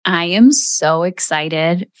I am so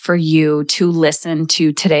excited for you to listen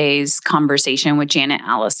to today's conversation with Janet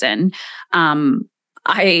Allison.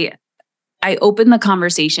 I I opened the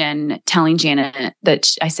conversation telling Janet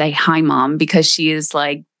that I say, hi, mom, because she is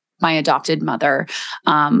like my adopted mother.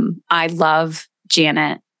 I love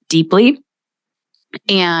Janet deeply.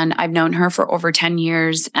 And I've known her for over 10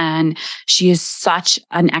 years, and she is such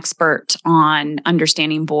an expert on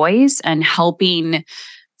understanding boys and helping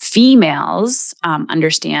females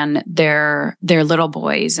understand their little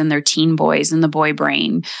boys and their teen boys and the boy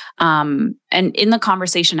brain. And in the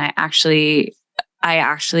conversation, I actually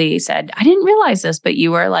said, I didn't realize this, but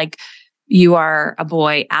you are a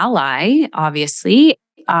boy ally, obviously.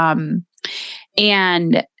 And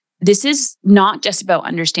this is not just about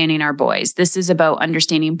understanding our boys. This is about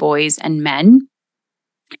understanding boys and men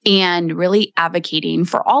and really advocating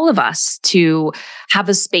for all of us to have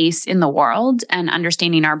a space in the world and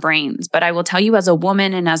understanding our brains. But I will tell you, as a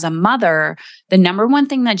woman and as a mother, the number one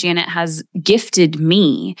thing that Janet has gifted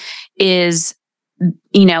me is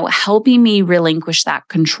helping me relinquish that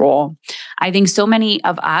control. I think so many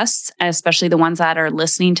of us, especially the ones that are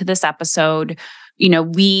listening to this episode,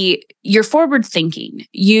 you're forward thinking,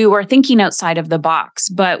 you are thinking outside of the box,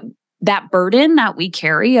 but that burden that we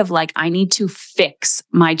carry of like, I need to fix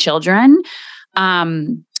my children.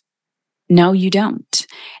 No, you don't.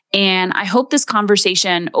 And I hope this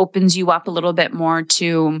conversation opens you up a little bit more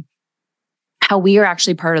to how we are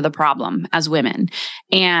actually part of the problem as women.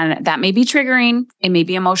 And that may be triggering. It may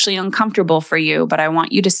be emotionally uncomfortable for you, but I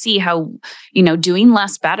want you to see how, doing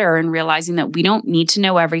less better and realizing that we don't need to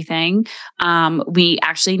know everything. We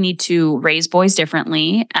actually need to raise boys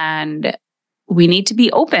differently, and we need to be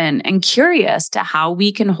open and curious to how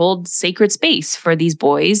we can hold sacred space for these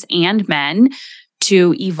boys and men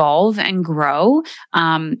to evolve and grow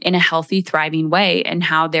in a healthy, thriving way, and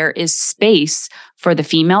how there is space for the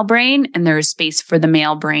female brain and there is space for the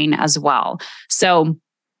male brain as well. So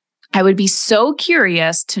I would be so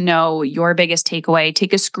curious to know your biggest takeaway.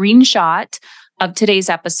 Take a screenshot of today's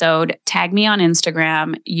episode, tag me on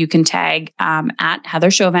Instagram. You can tag at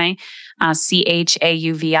Heather Chauvin, Chauvin.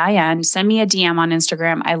 Send me a DM on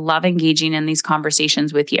Instagram. I love engaging in these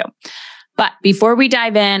conversations with you. But before we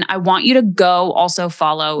dive in, I want you to go also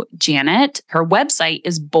follow Janet. Her website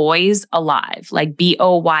is Boys Alive, like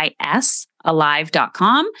BOYS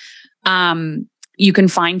alive.com. You can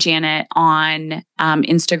find Janet on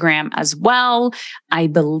Instagram as well. I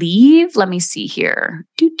believe, let me see here.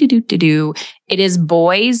 It is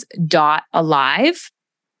boys.alive.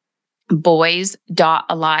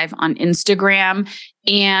 Boys.alive on Instagram.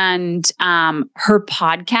 And her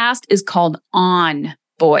podcast is called On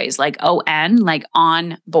Boys, like ON, like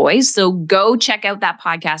On Boys. So go check out that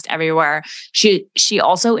podcast everywhere. She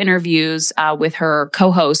also interviews with her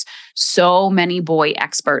co-host so many boy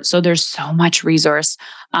experts. So there's so much resource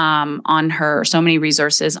so many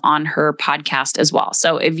resources on her podcast as well.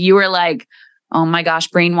 So if you were like, oh my gosh,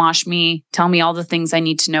 brainwash me, tell me all the things I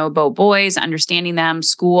need to know about boys, understanding them,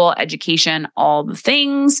 school, education, all the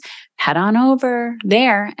things, head on over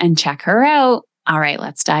there and check her out. All right,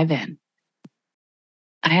 let's dive in.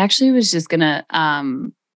 I actually was just going to, I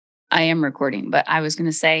am recording, but I was going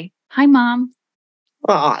to say, hi, Mom.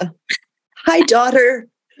 Aw. Hi, daughter.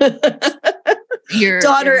 Your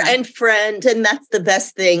daughter and friend. And that's the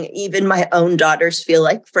best thing. Even my own daughters feel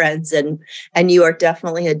like friends. And you are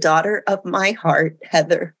definitely a daughter of my heart,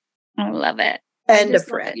 Heather. I love it. And a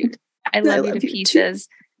friend. I love you to pieces.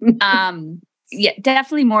 Yeah,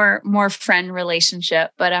 definitely more friend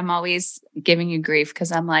relationship, but I'm always giving you grief because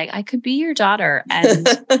I'm like, I could be your daughter. And,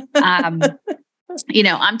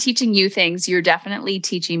 I'm teaching you things. You're definitely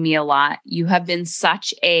teaching me a lot. You have been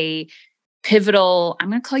such a pivotal, I'm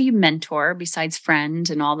going to call you mentor besides friend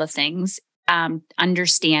and all the things,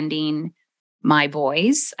 understanding my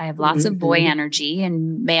boys. I have lots of boy energy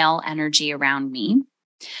and male energy around me.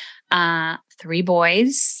 3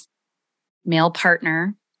 boys, male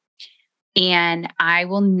partner. And I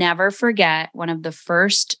will never forget one of the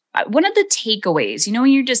takeaways, when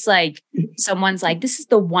you're just like, someone's like, this is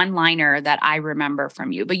the one-liner that I remember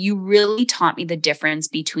from you, but you really taught me the difference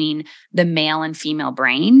between the male and female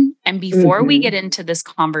brain. And before we get into this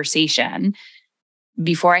conversation,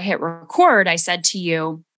 before I hit record, I said to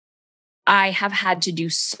you, I have had to do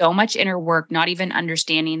so much inner work, not even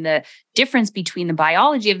understanding the difference between the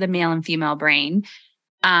biology of the male and female brain,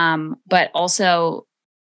 but also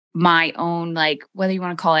my own, like, whether you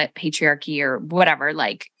want to call it patriarchy or whatever,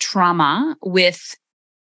 like trauma with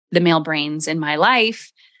the male brains in my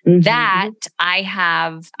life, that I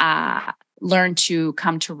have learned to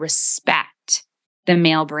come to respect the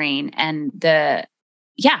male brain and the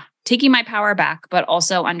taking my power back, but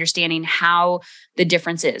also understanding how the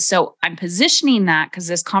difference is. So I'm positioning that because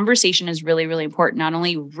this conversation is really, really important. Not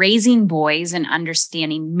only raising boys and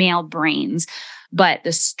understanding male brains, but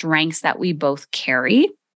the strengths that we both carry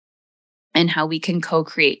and how we can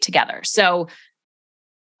co-create together. So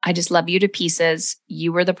I just love you to pieces.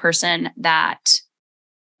 You were the person that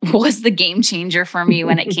was the game changer for me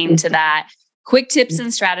when it came to that. Quick tips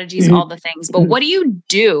and strategies, all the things. But what do you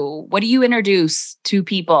do? What do you introduce to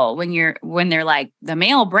people when they're like the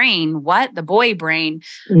male brain? What? The boy brain?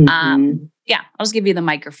 Yeah, I'll just give you the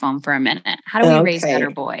microphone for a minute. How do we raise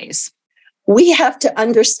better boys? We have to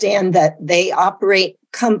understand that they operate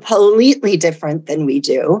completely different than we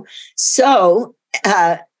do. So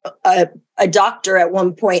a doctor at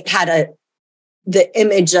one point had the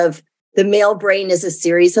image of the male brain is a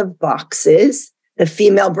series of boxes. The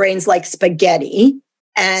female brain's like spaghetti,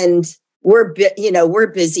 and we're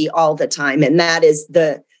busy all the time, and that is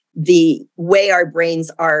the way our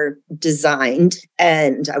brains are designed.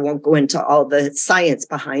 And I won't go into all the science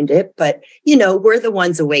behind it, but we're the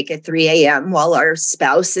ones awake at 3 a.m. while our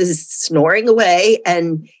spouse is snoring away,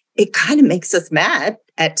 and it kind of makes us mad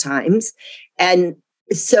at times. And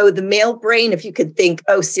so the male brain, if you could think,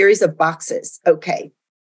 series of boxes. Okay.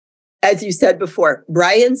 As you said before,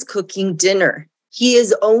 Brian's cooking dinner. He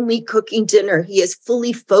is only cooking dinner. He is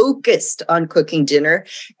fully focused on cooking dinner.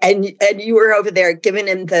 And you were over there giving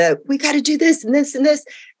him we got to do this and this and this.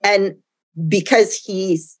 And because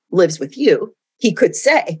he lives with you, he could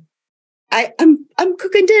say, I'm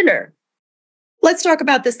cooking dinner. Let's talk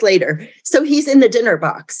about this later. So he's in the dinner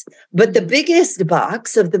box. But the biggest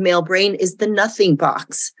box of the male brain is the nothing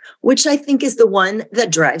box, which I think is the one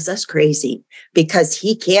that drives us crazy because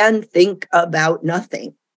he can think about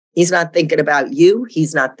nothing. He's not thinking about you.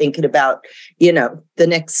 He's not thinking about, the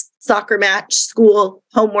next soccer match, school,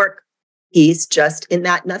 homework. He's just in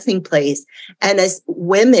that nothing place. And as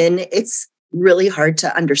women, it's really hard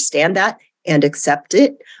to understand that and accept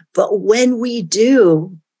it. But when we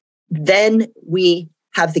do, then we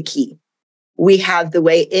have the key. We have the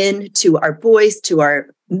way in to our boys, to our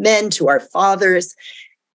men, to our fathers.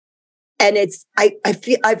 And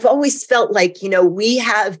I've always felt like, we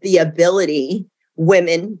have the ability,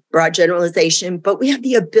 women, broad generalization, but we have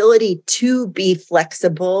the ability to be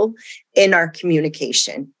flexible in our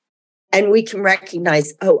communication. And we can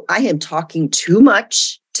recognize, I am talking too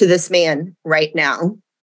much to this man right now.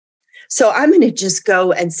 So I'm going to just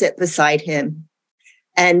go and sit beside him.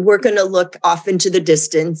 And we're going to look off into the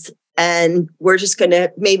distance, and we're just going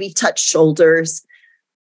to maybe touch shoulders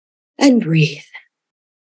and breathe.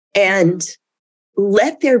 And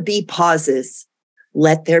let there be pauses.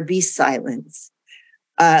 Let there be silence.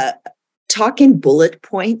 Talk in bullet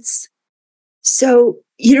points. So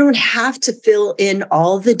you don't have to fill in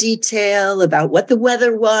all the detail about what the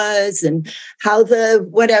weather was and how the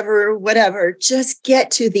whatever. Just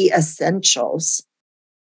get to the essentials.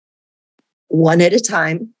 One at a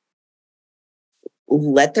time.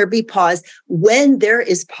 Let there be pause. When there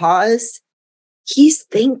is pause, he's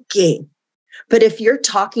thinking. But if you're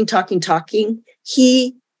talking,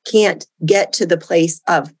 he can't get to the place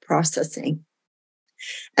of processing.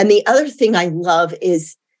 And the other thing I love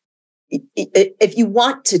is if you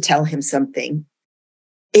want to tell him something,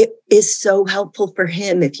 it is so helpful for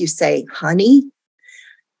him if you say, honey,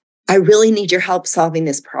 I really need your help solving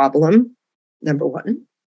this problem, number one.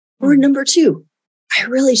 Or number two, I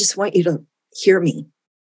really just want you to hear me.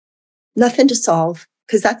 Nothing to solve,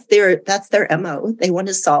 because that's their MO. They want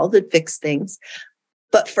to solve and fix things.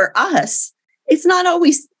 But for us, it's not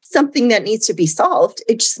always something that needs to be solved.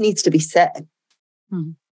 It just needs to be said.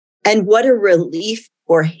 And what a relief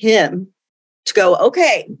for him to go,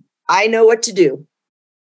 okay, I know what to do.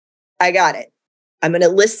 I got it. I'm going to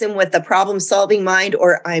listen with the problem-solving mind,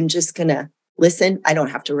 or I'm just going to listen. I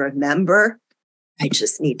don't have to remember. I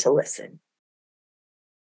just need to listen.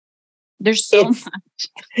 There's so much.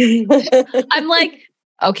 I'm like,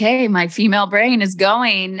 okay, my female brain is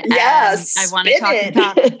going. Yes. I want to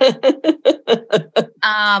talk.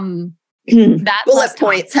 Bullet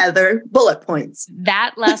points, Heather. Bullet points.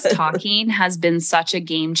 That less talking has been such a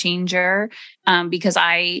game changer because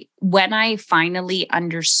when I finally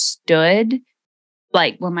understood,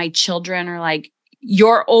 like when my children are like,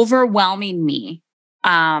 you're overwhelming me.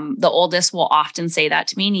 The oldest will often say that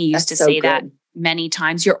to me. And he used to say that many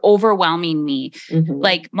times. You're overwhelming me.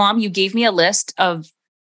 Like, Mom, you gave me a list of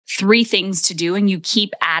 3 things to do and you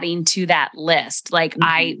keep adding to that list. Like,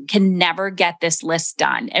 I can never get this list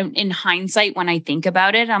done. And in hindsight, when I think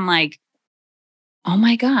about it, I'm like, oh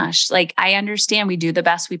my gosh, like I understand we do the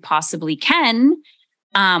best we possibly can.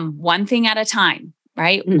 One thing at a time,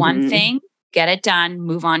 right? One thing get it done,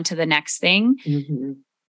 move on to the next thing. Mm-hmm.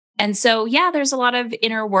 And so, yeah, there's a lot of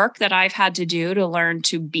inner work that I've had to do to learn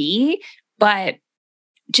to be, but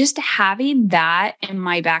just having that in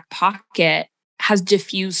my back pocket has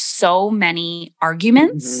diffused so many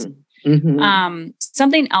arguments. Mm-hmm. Mm-hmm.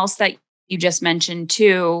 Something else that you just mentioned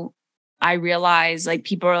too, I realize like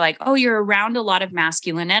people are like, oh, you're around a lot of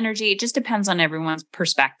masculine energy. It just depends on everyone's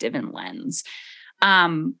perspective and lens.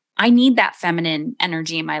 I need that feminine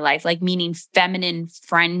energy in my life, like meaning feminine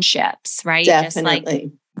friendships, right? Definitely. Just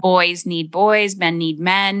like boys need boys, men need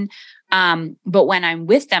men. But when I'm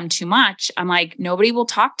with them too much, I'm like, nobody will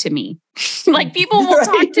talk to me. Like people will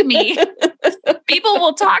talk to me. People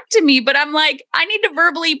will talk to me, but I'm like, I need to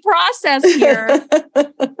verbally process here.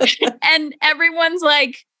 And everyone's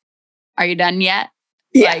like, are you done yet?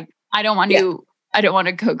 Yeah. Like, I don't want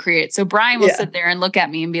to co-create. So Brian will sit there and look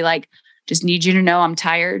at me and be like, just need you to know I'm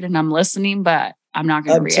tired and I'm listening, but I'm not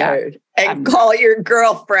going to react. Tired. And call your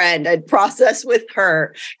girlfriend and process with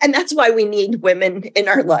her. And that's why we need women in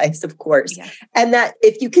our lives, of course. Yeah. And that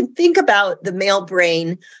if you can think about the male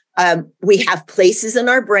brain, we have places in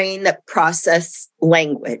our brain that process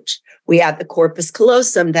language. We have the corpus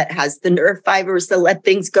callosum that has the nerve fibers that let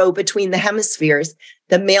things go between the hemispheres.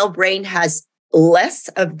 The male brain has less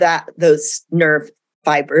of those nerve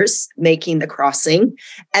fibers making the crossing,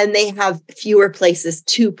 and they have fewer places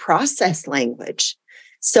to process language.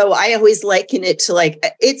 So I always liken it to like,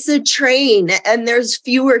 it's a train and there's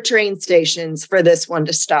fewer train stations for this one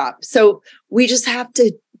to stop. So we just have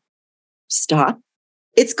to stop.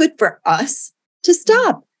 It's good for us to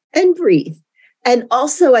stop and breathe. And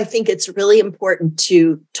also, I think it's really important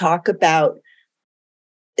to talk about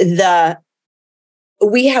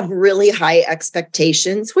we have really high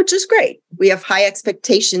expectations, which is great. We have high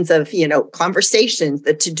expectations of, conversations,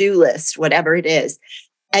 the to-do list, whatever it is.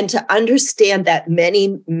 And to understand that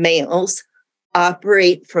many males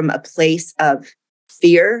operate from a place of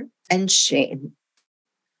fear and shame.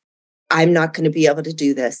 I'm not going to be able to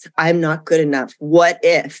do this. I'm not good enough. What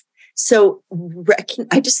if? So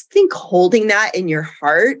I just think holding that in your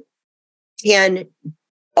heart can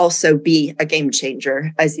also be a game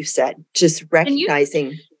changer, as you said, just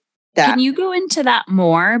recognizing that. Can you go into that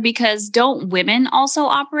more? Because don't women also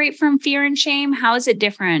operate from fear and shame? How is it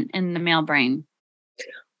different in the male brain?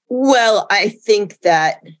 Well, I think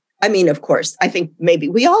of course, I think maybe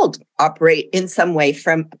we all operate in some way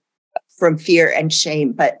from fear and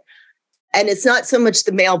shame, and it's not so much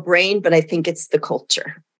the male brain, but I think it's the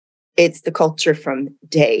culture. It's the culture from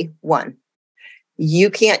day one. You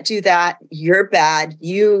can't do that. You're bad.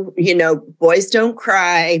 Boys don't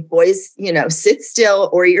cry. Boys, sit still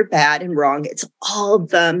or you're bad and wrong. It's all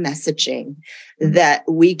the messaging that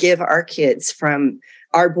we give our kids from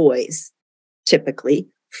our boys, typically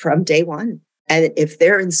from day one. And if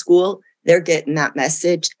they're in school, they're getting that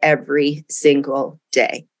message every single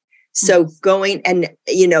day. So going and,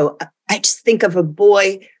 I just think of a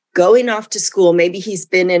boy going off to school. Maybe he's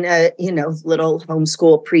been in a, little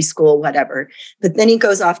homeschool, preschool, whatever, but then he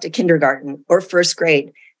goes off to kindergarten or first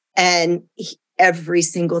grade, and every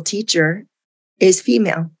single teacher is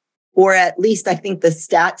female, or at least I think the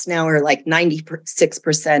stats now are like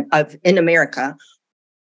 96% in America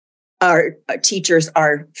our teachers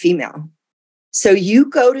are female. So you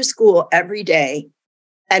go to school every day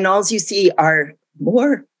and all you see are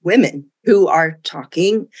more women who are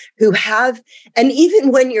talking, who have, and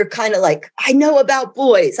even when you're kind of like, I know about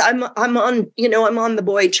boys, I'm on the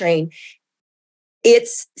boy train.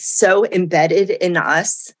 It's so embedded in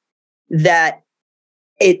us that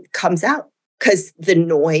it comes out because the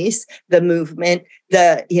noise, the movement,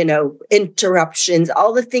 the, interruptions,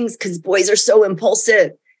 all the things, because boys are so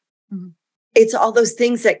impulsive. Mm-hmm. It's all those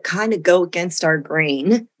things that kind of go against our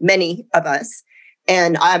grain, many of us.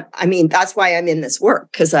 And that's why I'm in this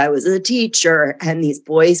work, because I was a teacher and these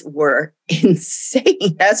boys were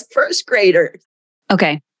insane as first graders.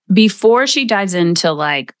 Okay. Before she dives into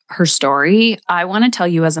like her story, I want to tell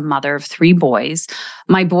you, as a mother of 3 boys,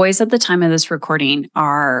 my boys at the time of this recording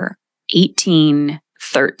are 18,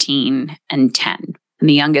 13, and 10. And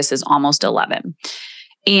the youngest is almost 11.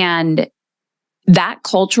 And that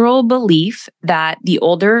cultural belief that the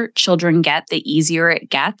older children get, the easier it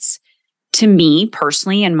gets, to me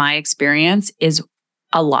personally, in my experience, is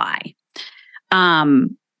a lie.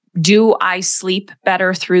 Do I sleep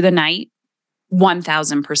better through the night?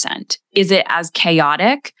 1000%. Is it as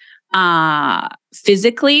chaotic?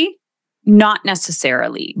 Physically, not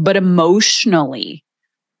necessarily, but emotionally,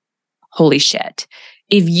 holy shit.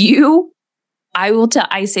 I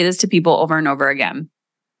say this to people over and over again.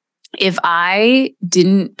 If I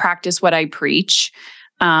didn't practice what I preach,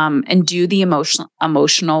 and do the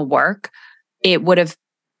emotional work, it would have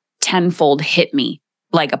tenfold hit me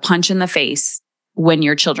like a punch in the face when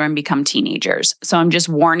your children become teenagers. So I'm just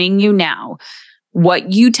warning you now,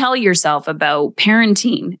 what you tell yourself about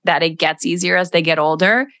parenting, that it gets easier as they get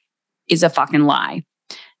older, is a fucking lie.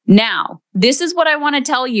 Now, this is what I want to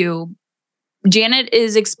tell you. Janet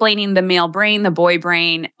is explaining the male brain, the boy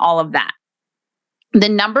brain, all of that. The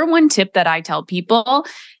number one tip that I tell people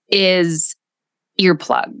is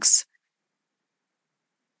earplugs.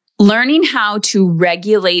 Learning how to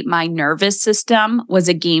regulate my nervous system was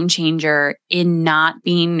a game changer in not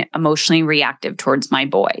being emotionally reactive towards my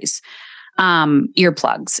boys.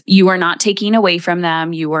 Earplugs. You are not taking away from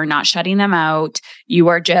them. You are not shutting them out. You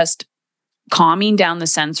are just calming down the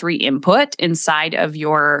sensory input inside of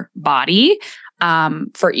your body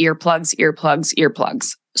for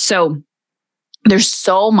earplugs. So there's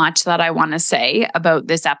so much that I want to say about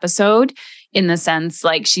this episode, in the sense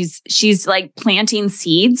like she's like planting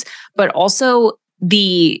seeds, but also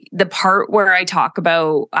the part where I talk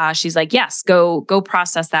about she's like, yes, go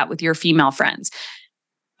process that with your female friends.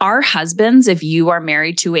 Our husbands, if you are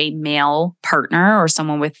married to a male partner or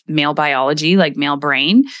someone with male biology, like male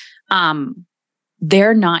brain,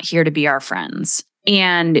 they're not here to be our friends.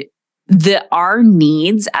 And our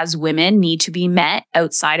needs as women need to be met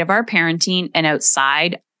outside of our parenting and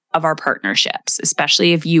outside of our partnerships,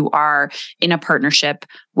 especially if you are in a partnership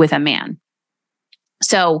with a man.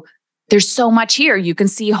 So there's so much here. You can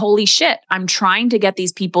see, holy shit, I'm trying to get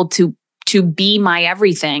these people to be my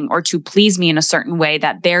everything or to please me in a certain way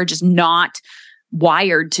that they're just not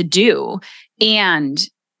wired to do. And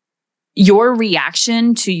your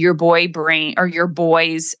reaction to your boy brain or your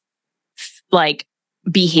boy's like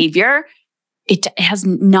behavior, it has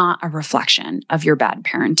not a reflection of your bad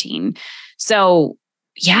parenting. So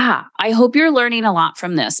yeah, I hope you're learning a lot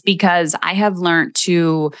from this, because I have learned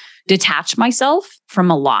to detach myself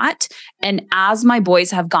from a lot. And as my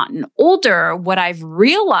boys have gotten older, what I've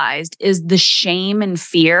realized is the shame and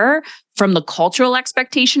fear from the cultural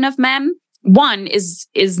expectation of men. One is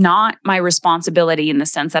not my responsibility, in the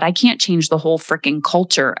sense that I can't change the whole freaking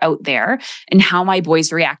culture out there and how my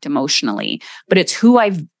boys react emotionally, but it's who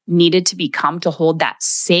I've needed to become to hold that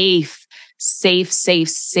safe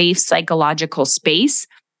psychological space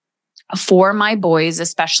for my boys,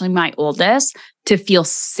 especially my oldest, to feel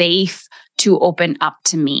safe to open up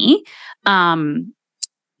to me.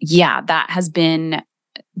 That has been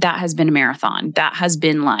a marathon. That has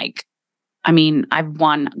been like, I mean, I've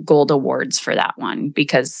won gold awards for that one,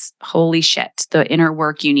 because holy shit, the inner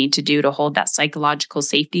work you need to do to hold that psychological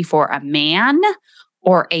safety for a man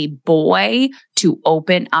or a boy to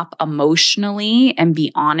open up emotionally and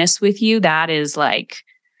be honest with you, that is like,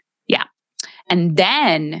 yeah. And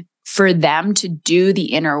then for them to do the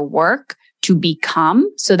inner work to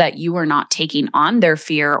become, so that you are not taking on their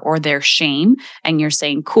fear or their shame and you're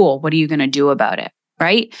saying, cool, what are you going to do about it?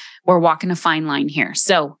 Right? We're walking a fine line here.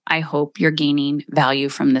 So I hope you're gaining value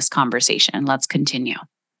from this conversation. Let's continue.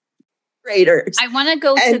 Graders. I want to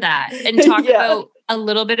go to that and talk about a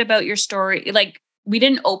little bit about your story. Like, we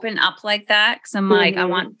didn't open up like that because I'm like, I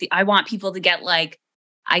want people to get like,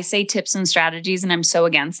 I say tips and strategies, and I'm so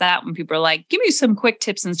against that when people are like, give me some quick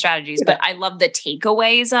tips and strategies, but I love the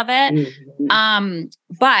takeaways of it.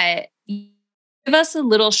 But give us a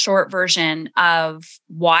little short version of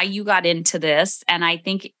why you got into this. And I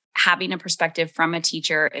think having a perspective from a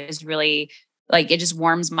teacher is really like, it just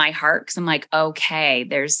warms my heart, because I'm like, okay,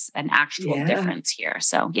 there's an actual difference here.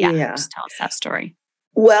 So just tell us that story.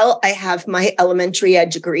 Well, I have my elementary ed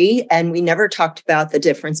degree, and we never talked about the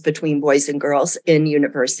difference between boys and girls in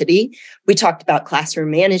university. We talked about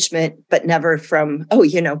classroom management, but never from,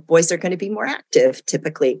 boys are going to be more active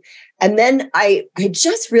typically. And then I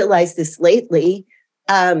just realized this lately,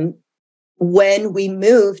 when we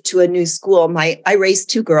moved to a new school. I raised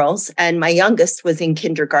two girls, and my youngest was in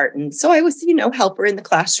kindergarten. So I was, helper in the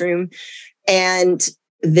classroom. And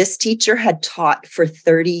this teacher had taught for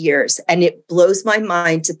 30 years. And it blows my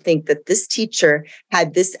mind to think that this teacher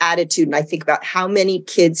had this attitude. And I think about how many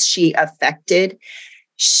kids she affected.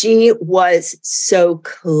 She was so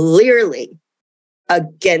clearly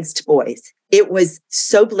against boys. It was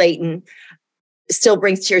so blatant, still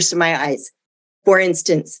brings tears to my eyes. For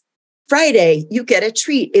instance, Friday, you get a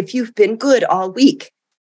treat if you've been good all week.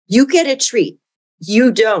 You get a treat.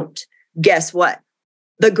 You don't. Guess what?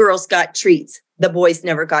 The girls got treats. The boys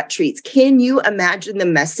never got treats. Can you imagine the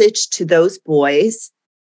message to those boys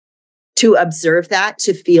to observe that,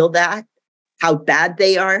 to feel that, how bad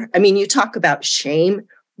they are? I mean, you talk about shame.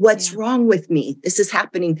 What's wrong with me? This is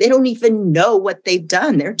happening. They don't even know what they've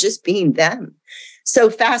done. They're just being them. So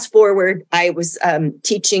fast forward, I was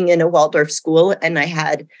teaching in a Waldorf school, and I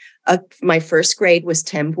had My first grade was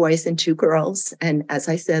 10 boys and 2 girls. And as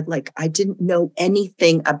I said, like, I didn't know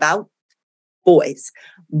anything about boys,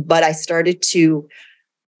 but I started to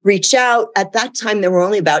reach out. At that time, there were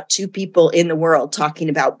only about 2 people in the world talking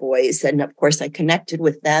about boys. And of course, I connected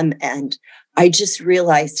with them. And I just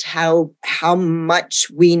realized how much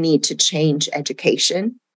we need to change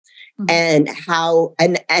education. And how,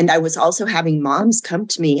 and I was also having moms come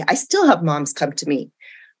to me. I still have moms come to me.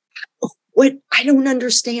 What? I don't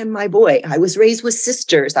understand my boy. I was raised with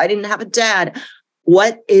sisters. I didn't have a dad.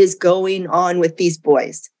 What is going on with these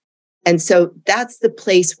boys? And so that's the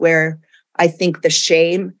place where I think the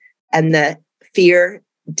shame and the fear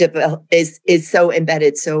is so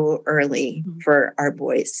embedded so early for our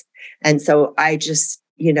boys. And so I just,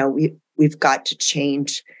 we've got to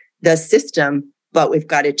change the system, but we've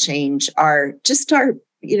got to change our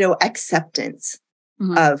acceptance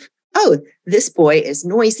of, oh, this boy is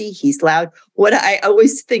noisy. He's loud. What I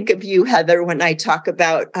always think of you, Heather, when I talk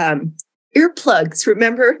about earplugs.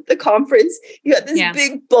 Remember the conference? You had this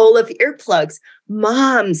big bowl of earplugs.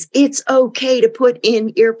 Moms, it's okay to put in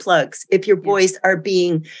earplugs if your boys are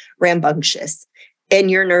being rambunctious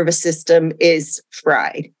and your nervous system is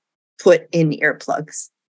fried. Put in earplugs.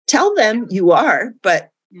 Tell them you are, but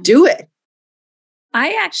do it.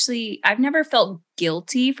 I've never felt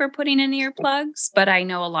guilty for putting in earplugs, but I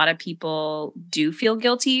know a lot of people do feel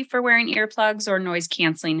guilty for wearing earplugs or noise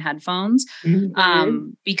canceling headphones,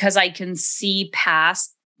 because I can see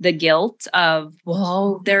past the guilt of,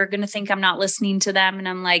 well, they're going to think I'm not listening to them. And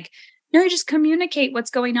I'm like, no, just communicate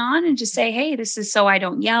what's going on and just say, hey, this is so I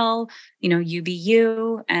don't yell, you be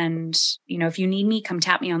you. And, if you need me, come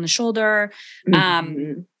tap me on the shoulder.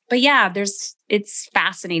 But yeah, it's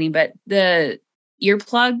fascinating, but the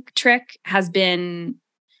earplug trick has been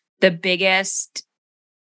the biggest,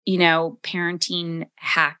 parenting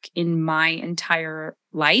hack in my entire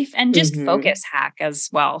life, and just focus hack as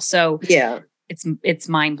well. So it's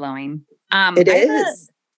mind blowing. It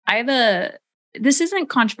is. This isn't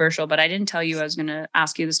controversial, but I didn't tell you I was going to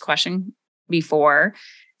ask you this question before.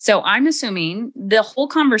 So I'm assuming the whole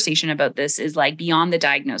conversation about this is like beyond the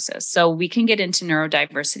diagnosis. So we can get into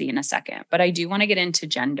neurodiversity in a second, but I do want to get into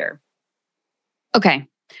gender. Okay.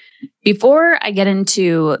 Before I get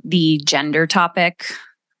into the gender topic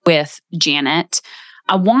with Janet,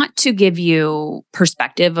 I want to give you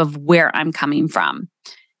perspective of where I'm coming from.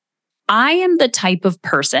 I am the type of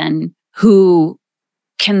person who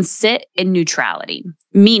can sit in neutrality,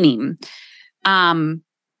 meaning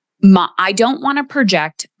I don't want to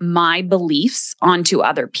project my beliefs onto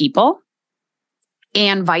other people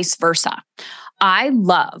and vice versa. I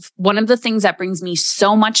love, one of the things that brings me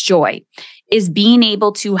so much joy is being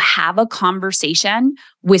able to have a conversation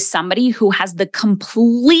with somebody who has the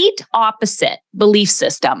complete opposite belief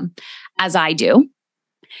system as I do.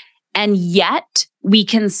 And yet we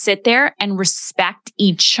can sit there and respect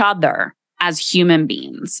each other as human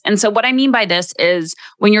beings. And so what I mean by this is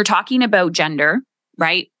when you're talking about gender,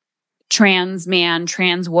 right? Trans man,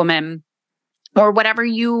 trans woman, or whatever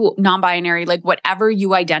you non-binary, like whatever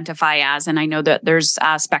you identify as. And I know that there's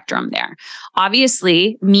a spectrum there.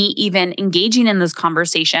 Obviously, me even engaging in this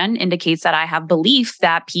conversation indicates that I have belief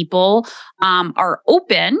that people are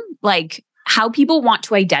open, like how people want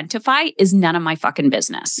to identify is none of my fucking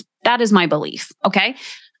business. That is my belief. Okay.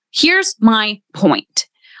 Here's my point.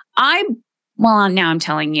 Now I'm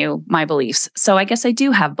telling you my beliefs. So I guess I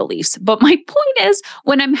do have beliefs. But my point is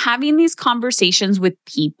when I'm having these conversations with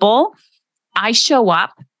people, I show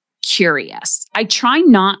up curious. I try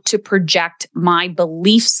not to project my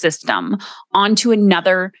belief system onto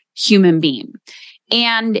another human being.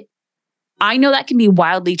 And I know that can be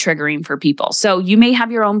wildly triggering for people. So you may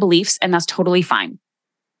have your own beliefs, and that's totally fine.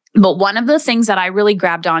 But one of the things that I really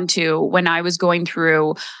grabbed onto when I was going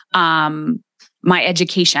through my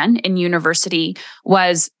education in university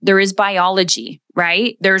was there is biology,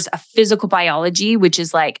 right? There's a physical biology, which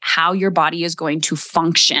is like how your body is going to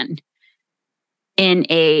function in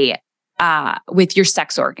with your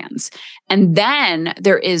sex organs. And then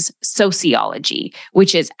there is sociology,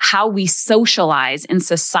 which is how we socialize in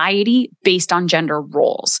society based on gender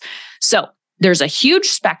roles. So there's a huge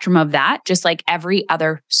spectrum of that, just like every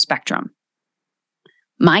other spectrum.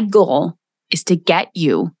 My goal is to get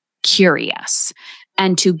you curious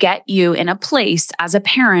and to get you in a place as a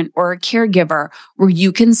parent or a caregiver where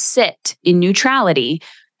you can sit in neutrality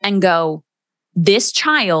and go, this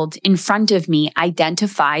child in front of me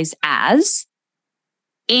identifies as,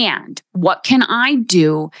 and what can I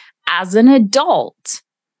do as an adult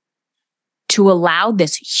to allow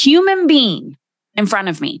this human being in front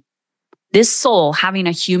of me, this soul having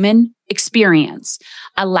a human experience,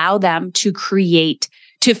 allow them to create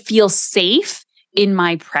to feel safe in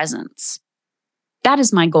my presence. That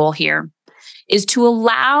is my goal here, is to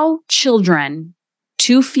allow children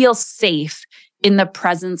to feel safe in the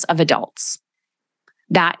presence of adults.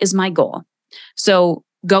 That is my goal. So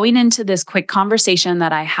going into this quick conversation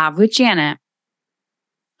that I have with Janet,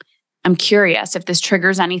 I'm curious if this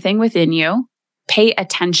triggers anything within you. Pay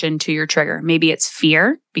attention to your trigger. Maybe it's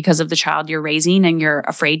fear because of the child you're raising and you're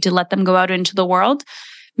afraid to let them go out into the world.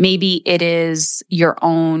 Maybe it is your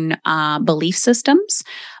own belief systems.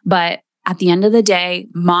 But at the end of the day,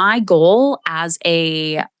 my goal as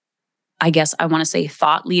I guess I want to say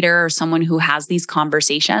thought leader or someone who has these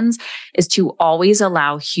conversations is to always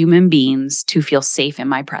allow human beings to feel safe in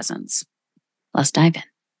my presence. Let's dive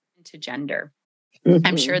into gender. Mm-hmm.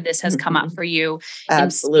 I'm sure this has come up for you.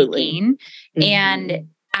 Absolutely. In speaking. Mm-hmm. And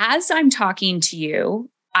as I'm talking to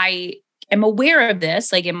you, I am aware of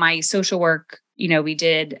this, like in my social work, we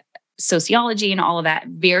did sociology and all of that,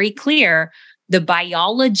 very clear, the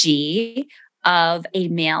biology of a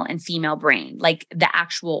male and female brain, like the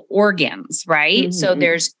actual organs, right? Mm-hmm. So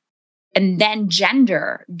and then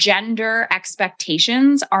gender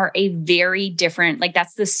expectations are a very different, like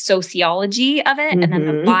that's the sociology of it, mm-hmm. and then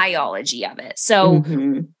the biology of it. So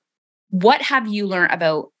mm-hmm. what have you learned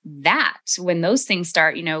about that when those things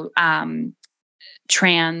start,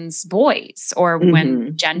 trans boys or mm-hmm.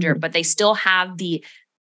 when gender, mm-hmm. but they still have the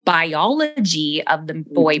biology of the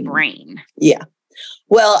boy mm-hmm. brain? Yeah.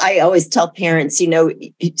 Well, I always tell parents,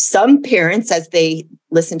 some parents, as they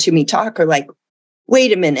listen to me talk, are like,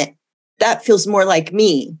 wait a minute, that feels more like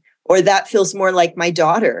me, or that feels more like my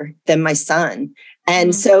daughter than my son.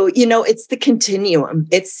 And mm-hmm. so, it's the continuum.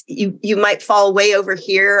 It's you might fall way over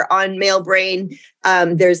here on male brain.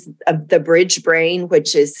 There's the bridge brain,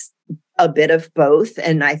 which is a bit of both.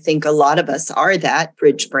 And I think a lot of us are that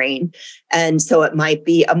bridge brain. And so it might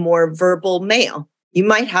be a more verbal male. You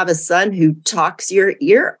might have a son who talks your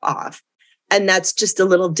ear off, and that's just a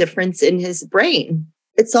little difference in his brain.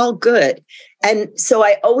 It's all good. And so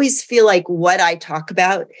I always feel like what I talk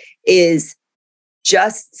about is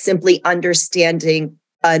just simply understanding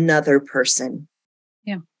another person.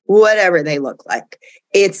 Yeah. Whatever they look like.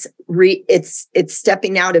 It's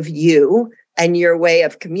stepping out of you and your way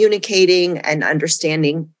of communicating and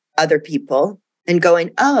understanding other people and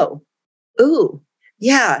going,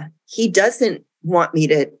 yeah, he doesn't want me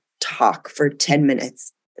to talk for 10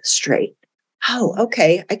 minutes straight. Oh,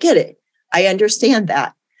 okay. I get it. I understand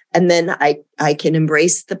that. And then I can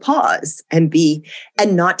embrace the pause and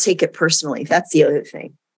not take it personally. That's the other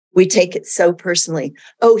thing. We take it so personally.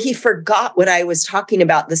 Oh, he forgot what I was talking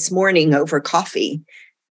about this morning over coffee.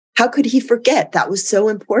 How could he forget? That was so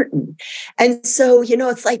important. And so,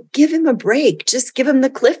 it's like, give him a break. Just give him the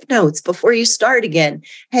cliff notes before you start again.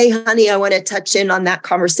 Hey, honey, I want to touch in on that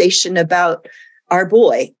conversation about our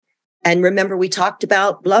boy. And remember, we talked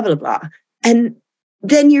about blah, blah, blah. And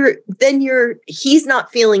then he's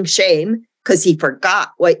not feeling shame because he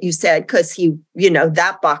forgot what you said, because he,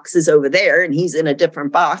 that box is over there and he's in a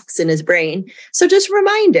different box in his brain. So just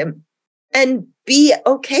remind him and be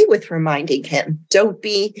okay with reminding him. Don't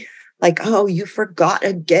be like, oh, you forgot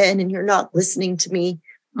again and you're not listening to me.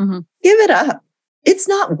 Mm-hmm. Give it up. It's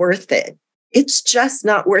not worth it. It's just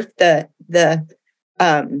not worth the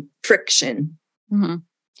friction. Mm-hmm.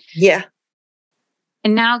 Yeah.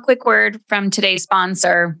 And now a quick word from today's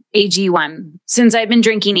sponsor, AG1. Since I've been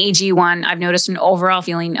drinking AG1, I've noticed an overall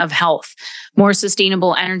feeling of health, more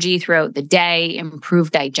sustainable energy throughout the day,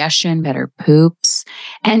 improved digestion, better poops,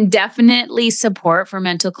 and definitely support for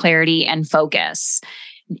mental clarity and focus.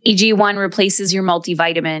 AG1 replaces your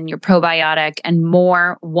multivitamin, your probiotic, and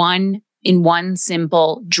more in one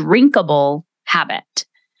simple, drinkable habit.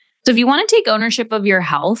 So if you want to take ownership of your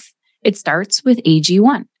health, it starts with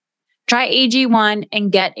AG1. Try AG1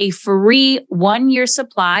 and get a free 1-year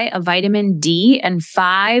supply of vitamin D and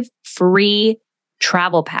 5 free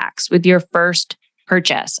travel packs with your first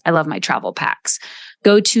purchase. I love my travel packs.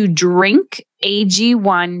 Go to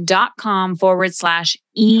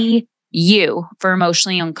drinkag1.com/EU for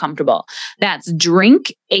emotionally uncomfortable. That's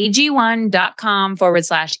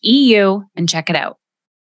drinkag1.com/EU and check it out.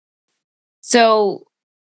 So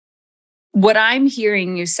what I'm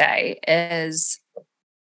hearing you say is,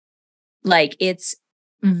 like, it's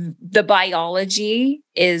the biology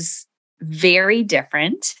is very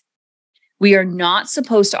different. We are not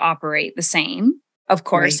supposed to operate the same, of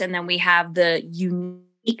course. Right. And then we have the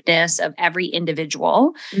uniqueness of every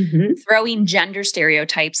individual. Mm-hmm. Throwing gender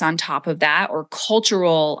stereotypes on top of that, or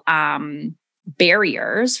cultural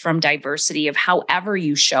barriers from diversity of however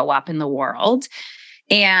you show up in the world.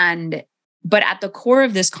 And But at the core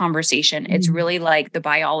of this conversation, it's really like the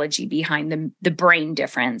biology behind the brain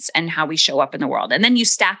difference and how we show up in the world. And then you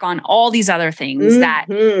stack on all these other things that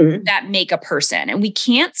make a person. And we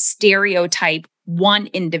can't stereotype one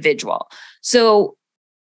individual. So,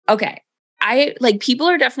 okay. People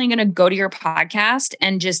are definitely going to go to your podcast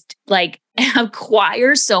and just like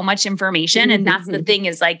acquire so much information. And that's the thing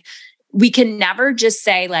is like, we can never just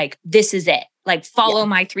say like, this is it. Like follow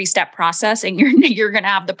my 3-step process and you're going to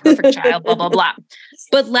have the perfect child, blah, blah, blah.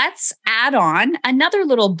 But let's add on another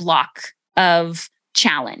little block of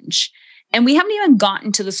challenge. And we haven't even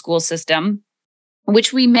gotten to the school system,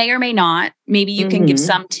 which we may or may not. Maybe you can give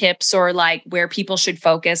some tips or like where people should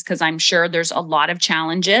focus, because I'm sure there's a lot of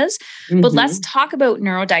challenges. But let's talk about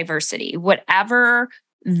neurodiversity, whatever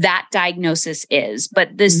that diagnosis is.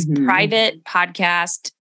 But this private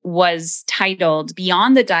podcast was titled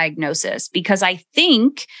Beyond the Diagnosis, because I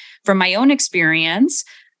think from my own experience,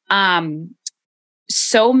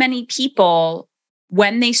 so many people,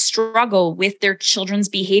 when they struggle with their children's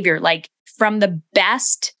behavior, like from the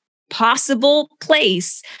best possible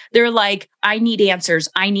place, they're like, I need answers.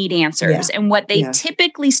 I need answers. And what they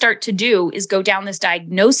typically start to do is go down this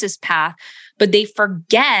diagnosis path, but they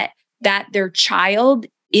forget that their child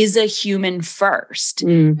is a human first.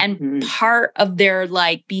 And part of their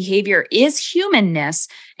like behavior is humanness.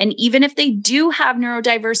 And even if they do have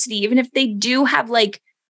neurodiversity, even if they do have like,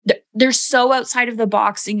 they're so outside of the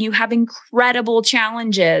box and you have incredible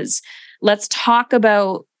challenges. Let's talk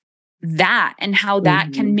about that and how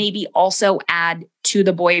that can maybe also add to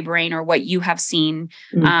the boy brain, or what you have seen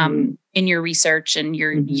in your research and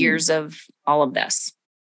your years of all of this.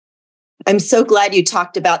 I'm so glad you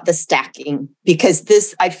talked about the stacking, because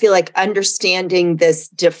this, I feel like understanding this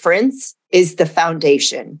difference is the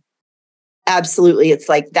foundation. Absolutely. It's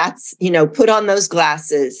like, that's, put on those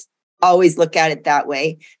glasses, always look at it that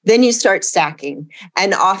way. Then you start stacking.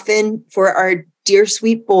 And often for our dear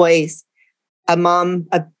sweet boys,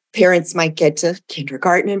 parents might get to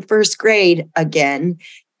kindergarten and first grade again.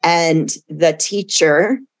 And the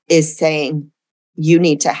teacher is saying, you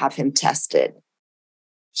need to have him tested.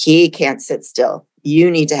 He can't sit still.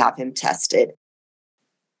 You need to have him tested.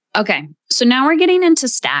 Okay. So now we're getting into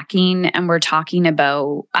stacking and we're talking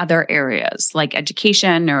about other areas like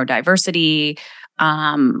education, neurodiversity,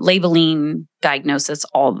 labeling, diagnosis,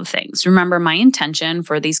 all the things. Remember, my intention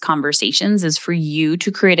for these conversations is for you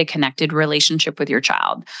to create a connected relationship with your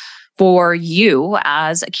child, for you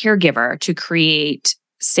as a caregiver to create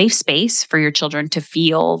safe space for your children to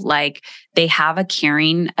feel like they have a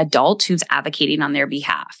caring adult who's advocating on their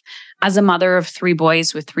behalf. As a mother of 3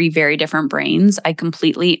 boys with 3 very different brains, I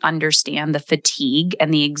completely understand the fatigue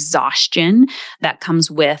and the exhaustion that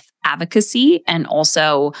comes with advocacy, and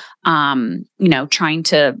also, trying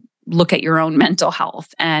to look at your own mental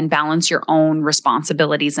health and balance your own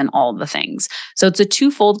responsibilities and all the things. So it's a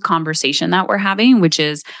twofold conversation that we're having, which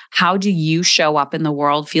is, how do you show up in the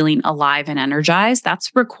world feeling alive and energized?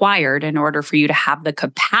 That's required in order for you to have the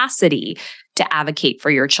capacity to advocate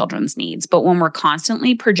for your children's needs. But when we're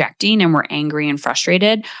constantly projecting and we're angry and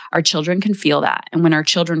frustrated, our children can feel that. And when our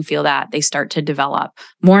children feel that, they start to develop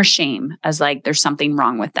more shame, as like there's something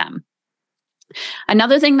wrong with them.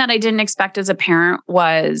 Another thing that I didn't expect as a parent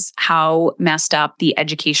was how messed up the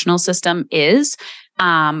educational system is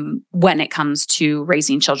when it comes to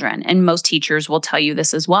raising children. And most teachers will tell you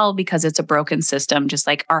this as well, because it's a broken system, just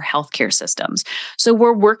like our healthcare systems. So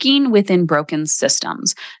we're working within broken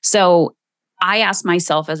systems. So I ask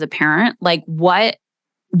myself as a parent, like, what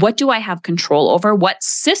do I have control over? What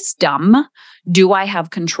system do I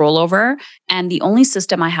have control over? And the only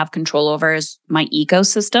system I have control over is my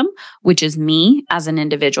ecosystem, which is me as an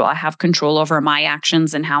individual. I have control over my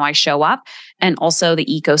actions and how I show up, and also the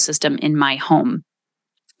ecosystem in my home.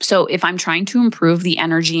 So if I'm trying to improve the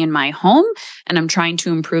energy in my home and I'm trying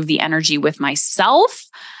to improve the energy with myself,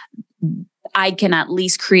 I can at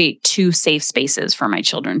least create 2 safe spaces for my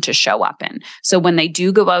children to show up in. So when they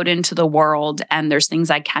do go out into the world and there's things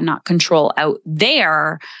I cannot control out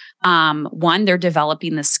there, one, they're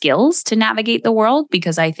developing the skills to navigate the world,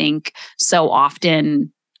 because I think so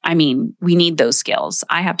often, we need those skills.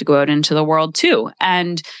 I have to go out into the world too.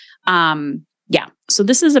 And so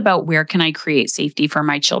this is about, where can I create safety for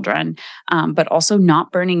my children, but also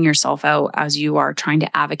not burning yourself out as you are trying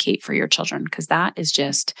to advocate for your children, because that is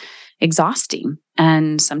just exhausting.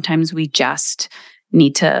 And sometimes we just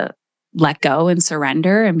need to let go and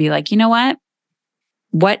surrender and be like, you know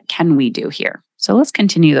what can we do here? So let's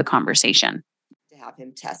continue the conversation. To have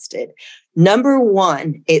him tested. Number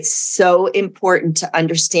 1, it's so important to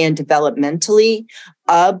understand developmentally,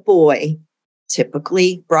 a boy,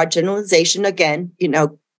 typically, broad generalization again,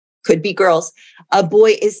 could be girls. A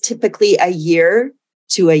boy is typically a year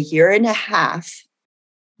to a year and a half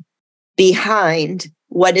behind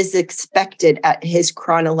what is expected at his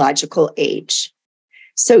chronological age.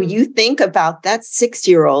 So you think about that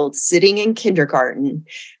 6-year-old sitting in kindergarten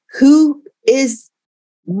who is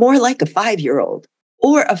more like a 5-year-old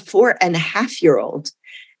or a 4.5-year-old.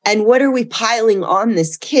 And what are we piling on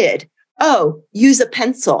this kid? Oh, use a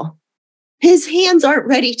pencil. His hands aren't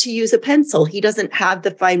ready to use a pencil. He doesn't have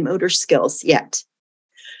the fine motor skills yet.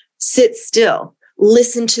 Sit still.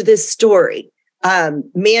 Listen to this story.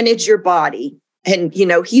 Manage your body. And,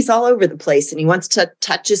 he's all over the place and he wants to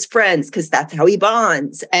touch his friends because that's how he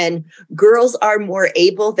bonds. And girls are more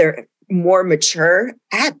able, they're more mature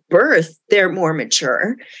at birth. They're more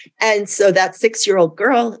mature. And so that 6-year-old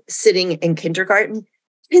girl sitting in kindergarten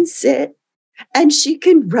can sit and she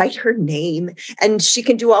can write her name and she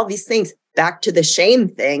can do all these things. Back to the shame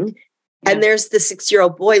thing. Yeah. And there's the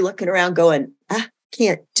 6-year-old boy looking around going, I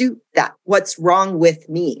can't do that. What's wrong with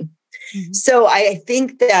me? Mm-hmm. So I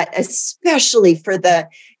think that especially for the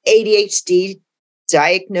ADHD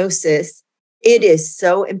diagnosis, it is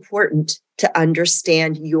so important to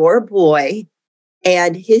understand your boy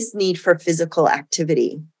and his need for physical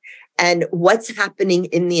activity and what's happening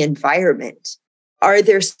in the environment. Are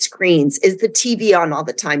there screens? Is the TV on all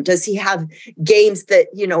the time? Does he have games that,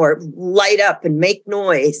 are light up and make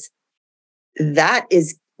noise? That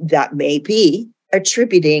may be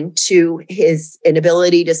attributing to his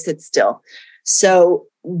inability to sit still. So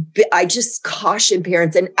I just caution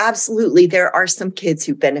parents, and absolutely there are some kids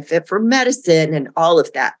who benefit from medicine and all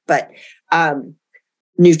of that, but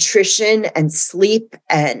nutrition and sleep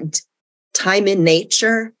and time in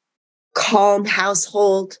nature, calm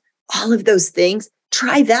household, all of those things,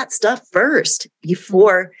 try that stuff first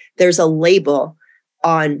before there's a label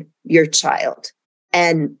on your child.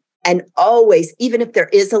 And always, even if there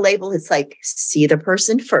is a label, it's like, see the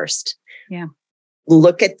person first. Yeah.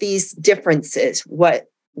 Look at these differences,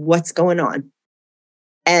 what's going on,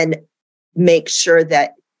 and make sure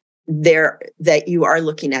that you are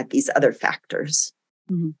looking at these other factors.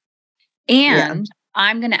 Mm-hmm. And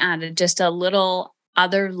I'm going to add just a little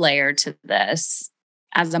other layer to this.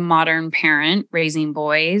 As a modern parent raising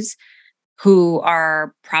boys who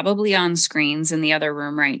are probably on screens in the other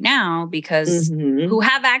room right now because who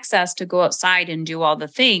have access to go outside and do all the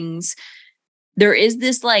things, there is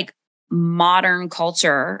this like modern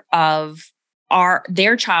culture of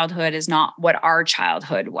their childhood is not what our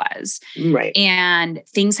childhood was. Right. And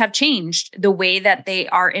things have changed. The way that they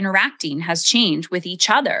are interacting has changed with each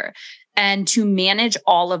other. And to manage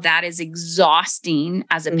all of that is exhausting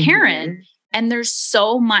as a parent. And there's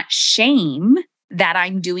so much shame that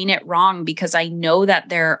I'm doing it wrong because I know that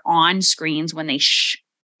they're on screens when they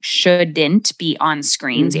shouldn't be on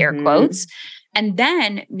screens, air quotes. And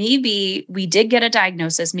then maybe we did get a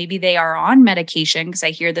diagnosis. Maybe they are on medication because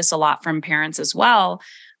I hear this a lot from parents as well.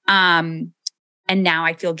 And now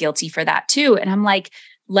I feel guilty for that too. And I'm like,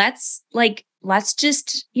 let's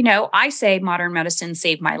just, I say modern medicine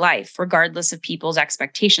saved my life, regardless of people's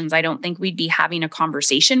expectations. I don't think we'd be having a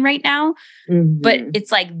conversation right now, but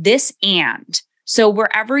it's like this. And so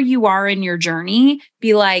wherever you are in your journey,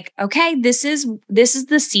 be like, okay, this is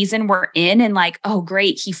the season we're in. And like, oh,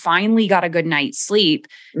 great. He finally got a good night's sleep.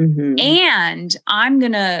 And I'm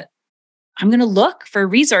going to look for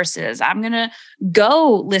resources. I'm going to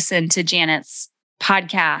go listen to Janet's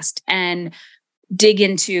podcast and dig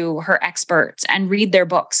into her experts and read their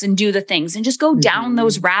books and do the things and just go down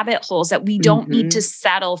those rabbit holes that we don't need to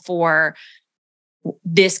settle for.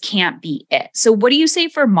 This can't be it. So what do you say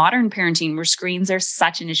for modern parenting where screens are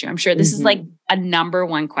such an issue? I'm sure this is like a number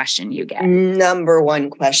one question you get. Number one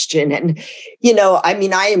question. And,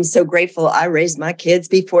 I am so grateful I raised my kids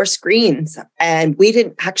before screens, and we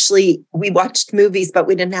watched movies, but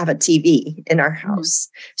we didn't have a TV in our house.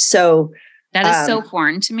 So that is so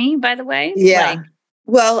foreign to me, by the Yeah.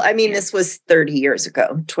 This was 30 years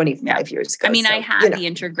ago, 25 years ago. I had the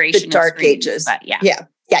integration the dark of screens, ages. But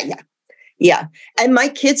Yeah. And my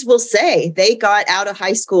kids will say they got out of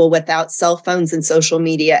high school without cell phones and social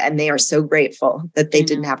media, and they are so grateful that they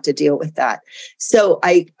didn't have to deal with that. So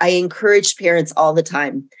I encourage parents all the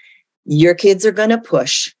time, your kids are going to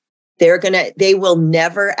push. They will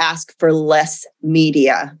never ask for less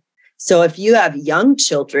media. So if you have young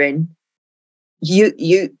children,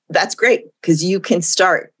 that's great because you can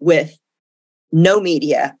start with no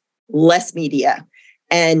media, less media.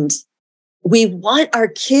 And we want our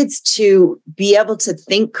kids to be able to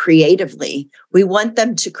think creatively. We want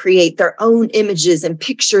them to create their own images and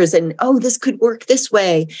pictures and, this could work this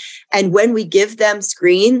way. And when we give them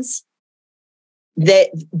screens,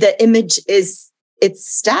 the image is it's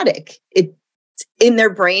static. It's in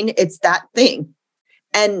their brain. It's that thing.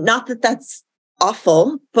 And not that that's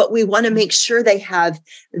awful, but we want to make sure they have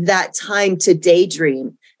that time to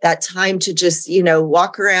daydream, that time to just,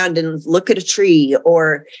 walk around and look at a tree,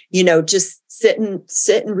 or, just sit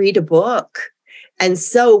and read a book. And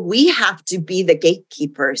so we have to be the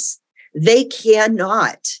gatekeepers. We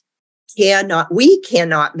cannot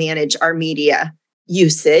manage our media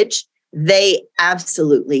usage. They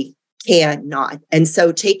absolutely cannot. And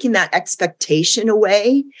so taking that expectation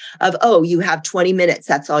away of, oh, you have 20 minutes,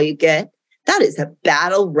 that's all you get. That is a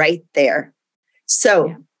battle right there.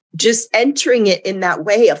 So just entering it in that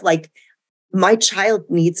way of like, my child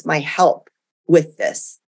needs my help with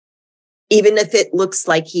this, even if it looks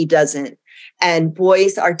like he doesn't. And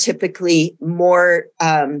boys are typically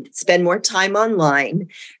spend more time online.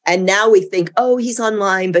 And now we think, oh, he's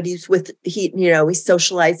online, but he's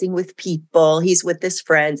socializing with people. He's with his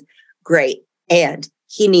friends. Great. And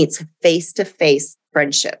he needs face-to-face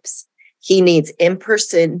friendships. He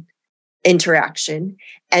in-person interaction.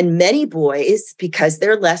 And many boys, because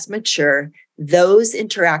they're less mature, those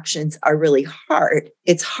interactions are really hard.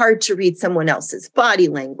 It's hard to read someone else's body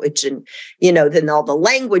language. And, then all the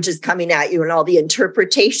language is coming at you and all the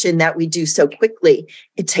interpretation that we do so quickly.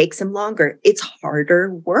 It takes them longer. It's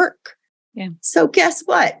harder work. Yeah. So guess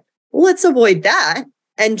what? Let's avoid that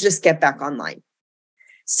and just get back online.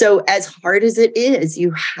 So as hard as it is,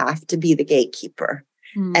 you have to be the gatekeeper.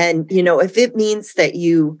 And, if it means that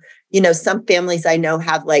some families I know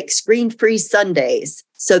have like screen-free Sundays.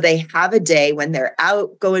 So they have a day when they're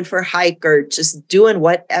out going for a hike or just doing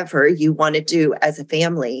whatever you want to do as a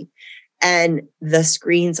family. And the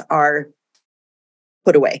screens are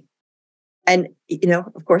put away. And,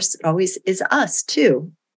 of course, it always is us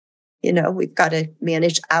too. We've got to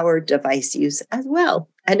manage our device use as well.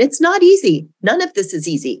 And it's not easy. None of this is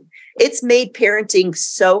easy. It's made parenting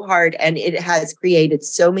so hard, and it has created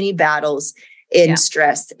so many battles in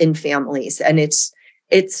stress in families. And it's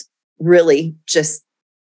really just,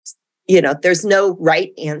 there's no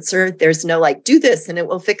right answer. There's no like, do this and it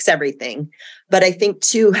will fix everything. But I think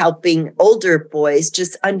too, helping older boys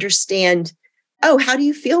just understand, oh, how do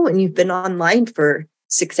you feel when you've been online for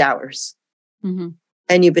 6 hours and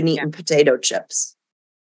you've been eating potato chips?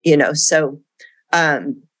 So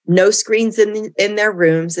no screens in their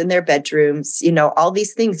rooms, in their bedrooms, all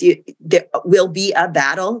these things. There will be a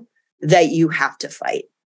battle that you have to fight.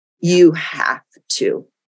 You have to.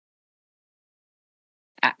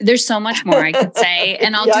 There's so much more I could say,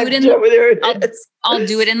 and I'll do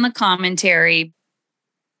it in the commentary.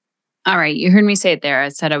 All right. You heard me say it there. I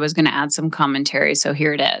said I was going to add some commentary. So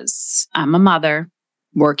here it is. I'm a mother,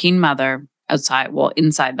 working mother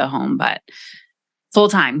inside the home, but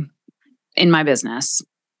full-time in my business.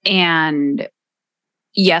 And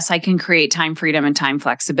yes, I can create time freedom and time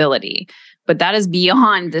flexibility, but that is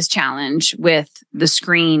beyond this challenge with the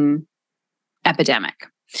screen epidemic.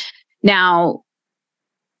 Now,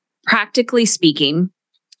 practically speaking,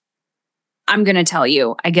 I'm going to tell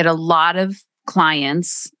you, I get a lot of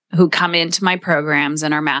clients who come into my programs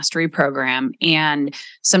and our mastery program, and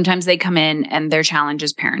sometimes they come in and their challenge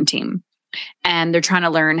is parenting. And they're trying to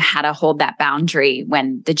learn how to hold that boundary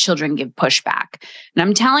when the children give pushback. And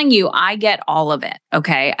I'm telling you, I get all of it.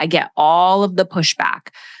 Okay. I get all of the pushback,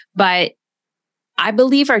 but I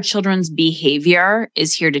believe our children's behavior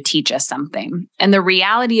is here to teach us something. And the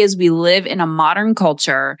reality is we live in a modern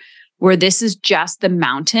culture where this is just the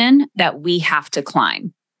mountain that we have to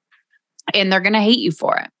climb. And they're going to hate you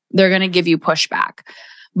for it. They're going to give you pushback.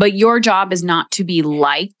 But your job is not to be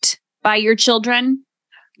liked by your children.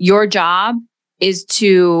 Your job is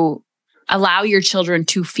to allow your children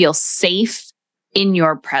to feel safe in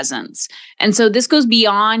your presence. And so this goes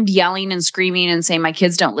beyond yelling and screaming and saying, my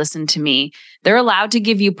kids don't listen to me. They're allowed to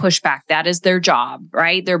give you pushback. That is their job,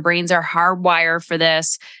 right? Their brains are hardwired for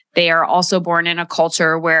this. They are also born in a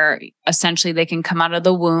culture where essentially they can come out of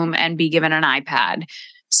the womb and be given an iPad.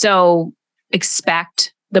 So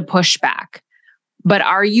expect the pushback. But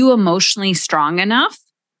are you emotionally strong enough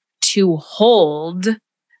to hold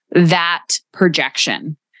that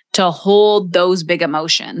projection, to hold those big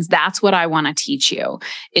emotions? That's what I want to teach you,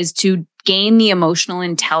 is to gain the emotional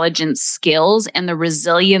intelligence skills and the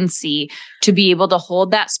resiliency to be able to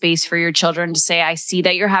hold that space for your children to say, I see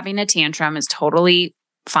that you're having a tantrum is totally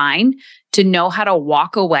fine, to know how to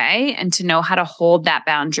walk away and to know how to hold that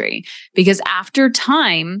boundary. Because after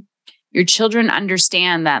time, your children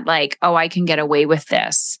understand that like, oh, I can get away with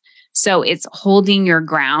this. So it's holding your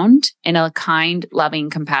ground in a kind, loving,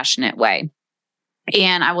 compassionate way.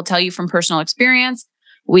 And I will tell you from personal experience,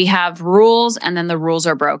 We have rules and then the rules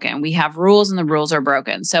are broken. We have rules and the rules are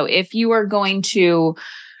broken. So if you are going to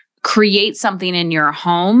create something in your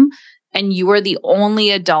home and you are the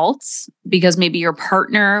only adults because maybe your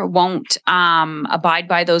partner won't abide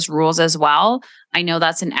by those rules as well, I know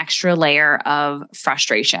that's an extra layer of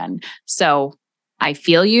frustration. So I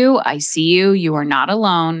feel you. I see you. You are not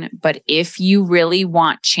alone. But if you really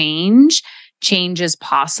want change, change is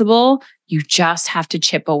possible. You just have to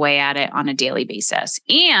chip away at it on a daily basis.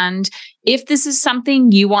 And if this is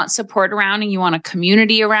something you want support around and you want a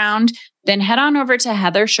community around, then head on over to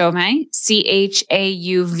Heather Chauvin,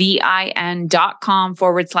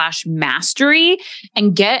 CHAUVIN.com/mastery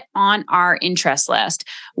and get on our interest list.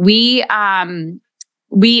 We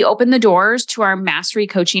open the doors to our mastery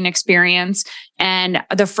coaching experience, and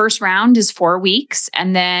the first round is 4 weeks.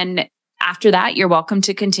 And then after that, you're welcome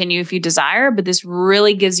to continue if you desire, but this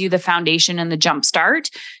really gives you the foundation and the jump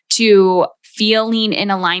start to feeling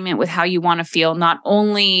in alignment with how you want to feel, not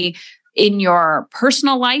only in your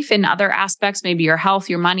personal life, in other aspects, maybe your health,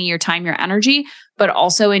 your money, your time, your energy, but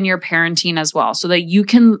also in your parenting as well, so that you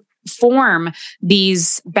can form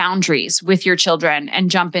these boundaries with your children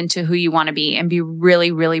and jump into who you want to be and be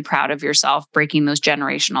really, really proud of yourself, breaking those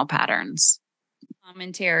generational patterns.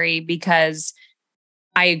 Commentary, because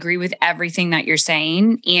I agree with everything that you're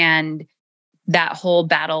saying. And that whole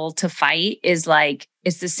battle to fight is like,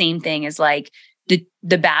 it's the same thing as like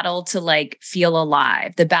the battle to like feel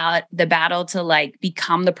alive, the battle to like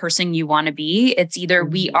become the person you want to be. It's either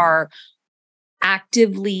we are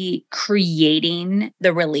actively creating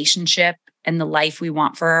the relationship and the life we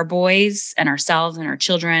want for our boys and ourselves and our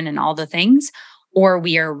children and all the things, or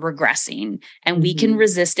we are regressing, and we can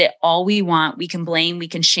resist it all we want. We can blame, we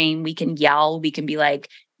can shame, we can yell, we can be like,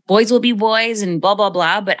 boys will be boys and blah, blah,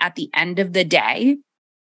 blah. But at the end of the day,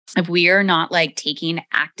 if we are not like taking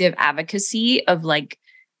active advocacy of like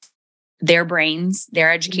their brains,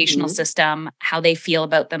 their educational system, how they feel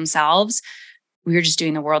about themselves, we're just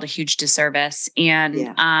doing the world a huge disservice. And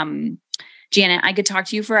Janet, I could talk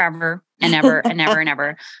to you forever and ever and ever and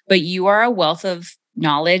ever, but you are a wealth of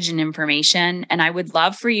knowledge and information. And I would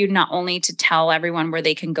love for you not only to tell everyone where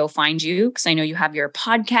they can go find you, because I know you have your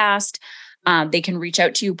podcast. They can reach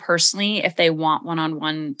out to you personally if they want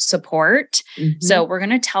one-on-one support. So we're going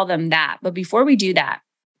to tell them that. But before we do that,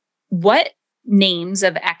 what names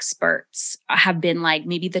of experts have been like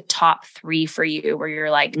maybe the top 3 for you where you're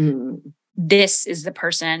like, this is the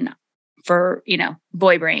person for,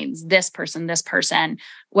 boy brains, this person,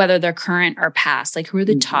 whether they're current or past, like who are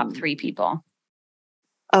the top 3 people?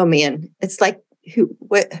 Oh man, it's like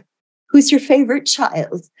who's your favorite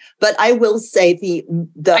child? But I will say the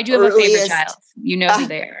I do have a favorite child. You know who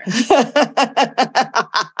they are.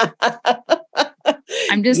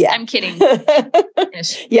 I'm kidding.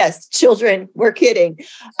 Yes, children, we're kidding.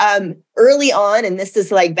 Early on, and this is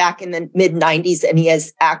like back in the mid 90s, and he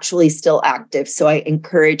is actually still active. So I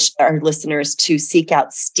encourage our listeners to seek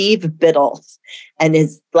out Steve Biddle, and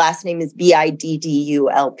his last name is Biddulph.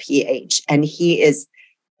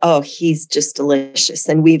 And he's just delicious.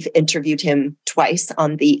 And we've interviewed him twice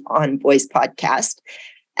on the On Boys podcast.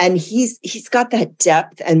 And he's got that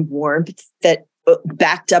depth and warmth that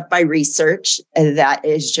backed up by research. And that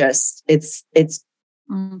is just, it's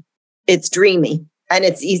dreamy, and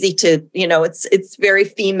it's easy to, it's very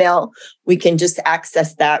female. We can just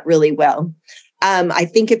access that really well. I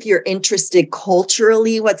think if you're interested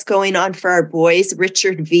culturally, what's going on for our boys,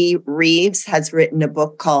 Richard V. Reeves has written a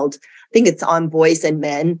book called, I think it's On Boys and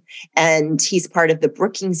Men, and he's part of the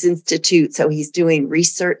Brookings Institute. So he's doing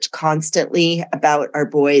research constantly about our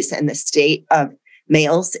boys and the state of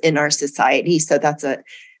males in our society. So that's an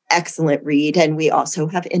excellent read. And we also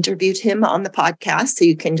have interviewed him on the podcast, so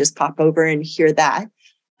you can just pop over and hear that.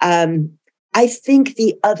 I think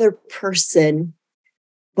the other person,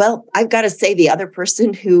 well, I've got to say the other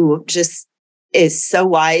person who just is so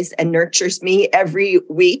wise and nurtures me every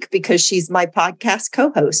week, because she's my podcast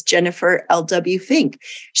co-host, Jennifer L.W. Fink.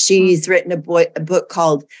 She's written a book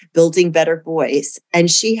called Building Better Boys, and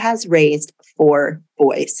she has raised 4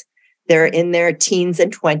 boys. They're in their teens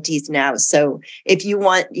and 20s now. So if you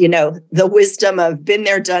want, the wisdom of been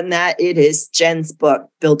there, done that, it is Jen's book,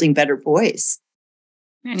 Building Better Boys.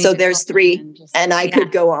 So there's 3, and I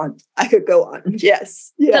could go on.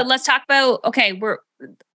 Yes. Yeah. So let's talk about,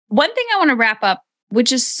 one thing I want to wrap up,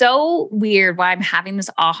 which is so weird why I'm having this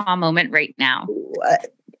aha moment right now.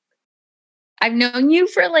 What? I've known you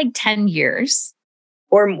for like 10 years.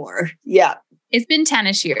 Or more. Yeah. It's been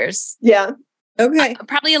 10-ish years. Yeah. Okay.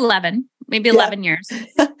 Probably 11, maybe 11 years.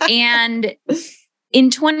 And in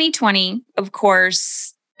 2020, of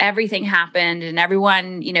course, everything happened and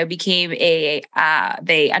everyone, became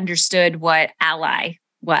they understood what ally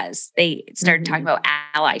was. They started talking about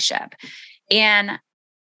allyship. And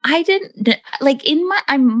I didn't like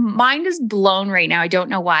my mind is blown right now. I don't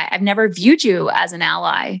know why. I've never viewed you as an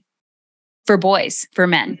ally for boys, for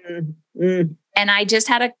men. Mm-hmm. And I just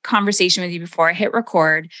had a conversation with you before I hit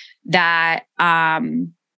record that,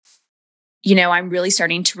 I'm really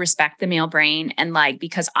starting to respect the male brain. And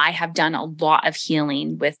because I have done a lot of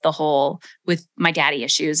healing with with my daddy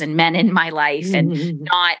issues and men in my life and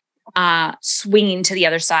not swinging to the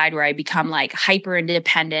other side where I become hyper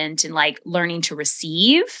independent and learning to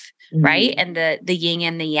receive, right? And the yin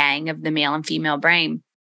and the yang of the male and female brain.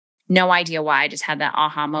 No idea why. I just had that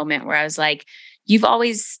aha moment where I was like, you've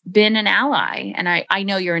always been an ally. And I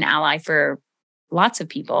know you're an ally for lots of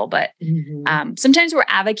people, but sometimes we're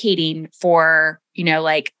advocating for,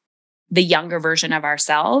 the younger version of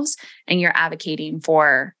ourselves, and you're advocating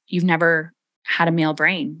for, you've never had a male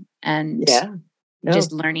brain and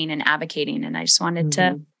just learning and advocating. And I just wanted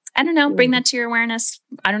to, I don't know, bring that to your awareness.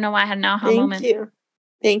 I don't know why I had an aha moment.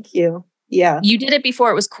 Thank you. Yeah. You did it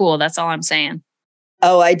before it was cool. That's all I'm saying.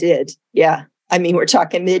 Oh, I did. Yeah. I mean, we're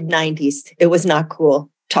talking mid-90s. It was not cool.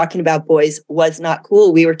 Talking about boys was not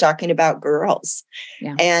cool. We were talking about girls.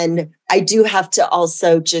 Yeah. And I do have to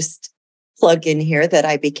also just plug in here that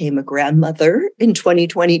I became a grandmother in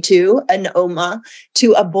 2022, an Oma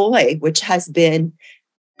to a boy, which has been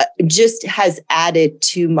has added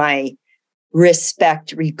to my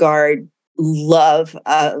respect, regard, love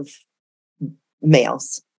of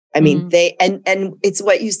males. I mean, and it's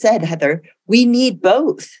what you said, Heather. We need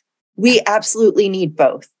both. We absolutely need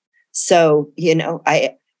both. So,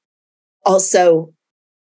 I also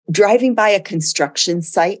driving by a construction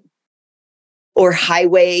site or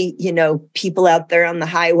highway, people out there on the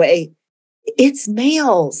highway, it's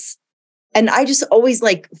males. And I just always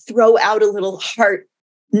throw out a little heart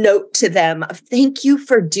note to them of thank you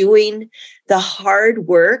for doing the hard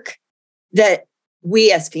work that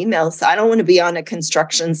we as females, I don't want to be on a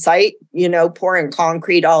construction site, pouring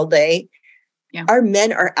concrete all day. Yeah. Our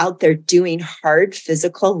men are out there doing hard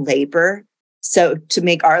physical labor. So to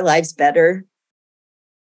make our lives better,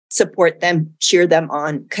 support them, cheer them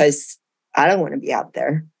on, because I don't want to be out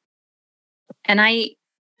there. And I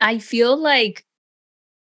feel like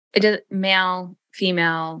it is male,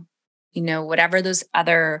 female, whatever those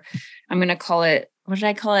other, I'm going to call it, what did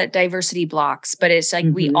I call it? Diversity blocks. But it's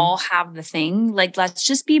we all have the thing. Let's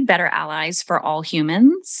just be better allies for all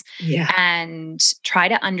humans and try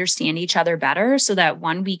to understand each other better so that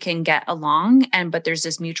we can get along. But there's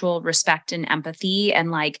this mutual respect and empathy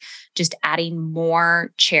and just adding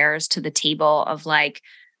more chairs to the table of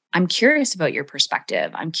I'm curious about your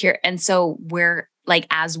perspective. I'm curious. And so we're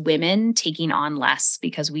as women taking on less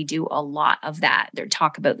because we do a lot of that. They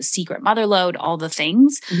talk about the secret mother load, all the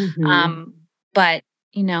things. But,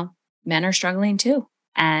 men are struggling too.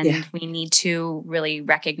 And we need to really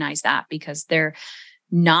recognize that because they're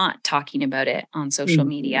not talking about it on social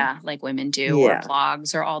media like women do or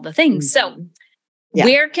blogs or all the things. So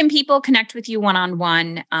where can people connect with you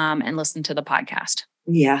one-on-one and listen to the podcast?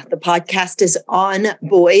 Yeah, the podcast is on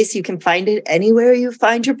Boys. You can find it anywhere you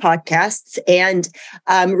find your podcasts. And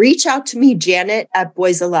reach out to me, Janet, at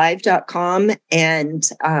boysalive.com, and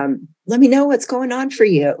let me know what's going on for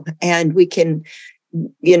you. And we can,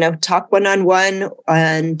 talk one-on-one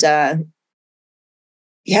and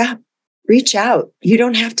reach out. You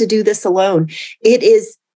don't have to do this alone.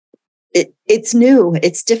 It's new.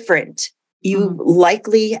 It's different. You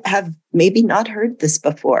likely have maybe not heard this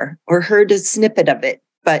before or heard a snippet of it,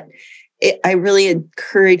 but I really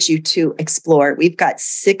encourage you to explore. We've got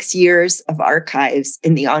 6 years of archives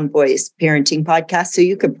in the On Boys Parenting Podcast, so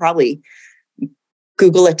you could probably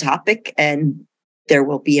Google a topic and there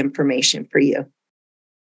will be information for you.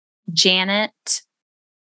 Janet,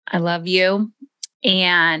 I love you.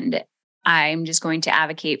 And I'm just going to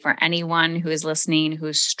advocate for anyone who is listening,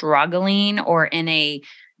 who's struggling or in a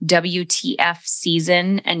WTF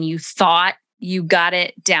season and you thought you got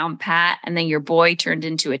it down pat and then your boy turned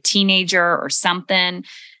into a teenager or something.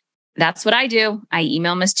 That's what I do. I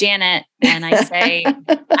email Miss Janet and I say,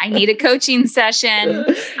 I need a coaching session.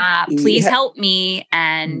 Please help me.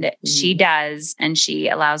 And she does. And she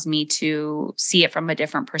allows me to see it from a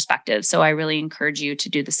different perspective. So I really encourage you to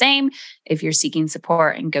do the same if you're seeking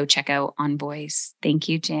support and go check out On Boys. Thank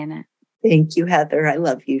you, Janet. Thank you, Heather. I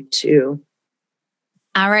love you too.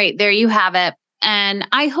 All right, there you have it. And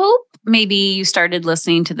I hope maybe you started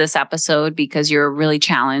listening to this episode because you're really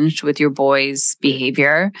challenged with your boy's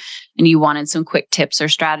behavior and you wanted some quick tips or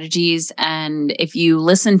strategies. And if you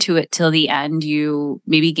listened to it till the end, you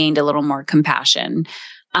maybe gained a little more compassion.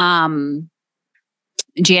 Janet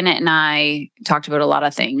and I talked about a lot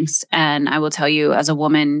of things. And I will tell you, as a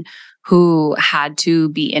woman who had to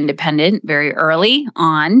be independent very early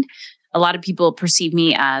on, a lot of people perceive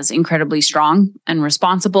me as incredibly strong and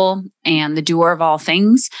responsible and the doer of all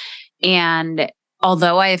things. And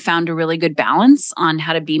although I have found a really good balance on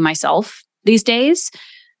how to be myself these days,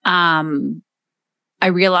 I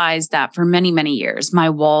realized that for many, many years, my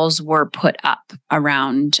walls were put up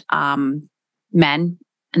around men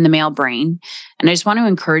and the male brain. And I just want to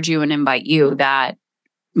encourage you and invite you that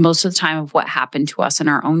most of the time of what happened to us in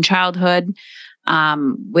our own childhood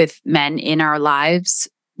with men in our lives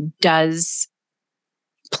does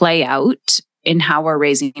play out in how we're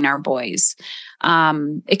raising our boys.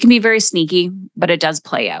 It can be very sneaky, but it does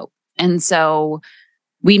play out. And so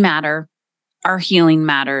we matter. Our healing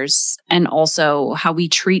matters. And also how we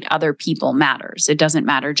treat other people matters. It doesn't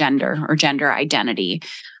matter gender or gender identity.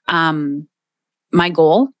 My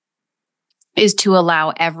goal is to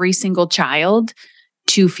allow every single child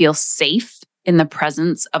to feel safe in the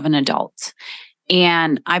presence of an adult.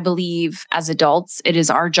 And I believe as adults, it is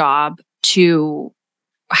our job to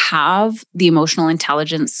have the emotional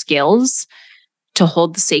intelligence skills to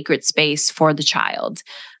hold the sacred space for the child.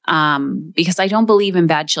 Because I don't believe in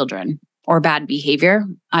bad children or bad behavior.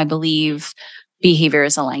 I believe behavior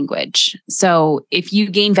is a language. So if you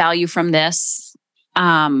gain value from this,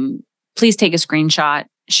 please take a screenshot,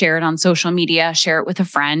 share it on social media, share it with a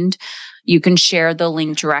friend. You can share the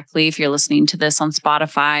link directly if you're listening to this on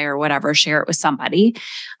Spotify or whatever, share it with somebody.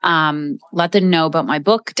 Let them know about my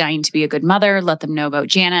book, Dying to Be a Good Mother. Let them know about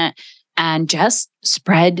Janet and just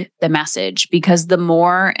spread the message, because the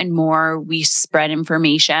more and more we spread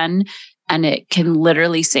information, and it can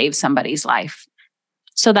literally save somebody's life.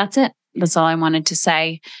 So that's it. That's all I wanted to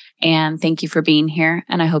say. And thank you for being here.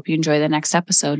 And I hope you enjoy the next episode.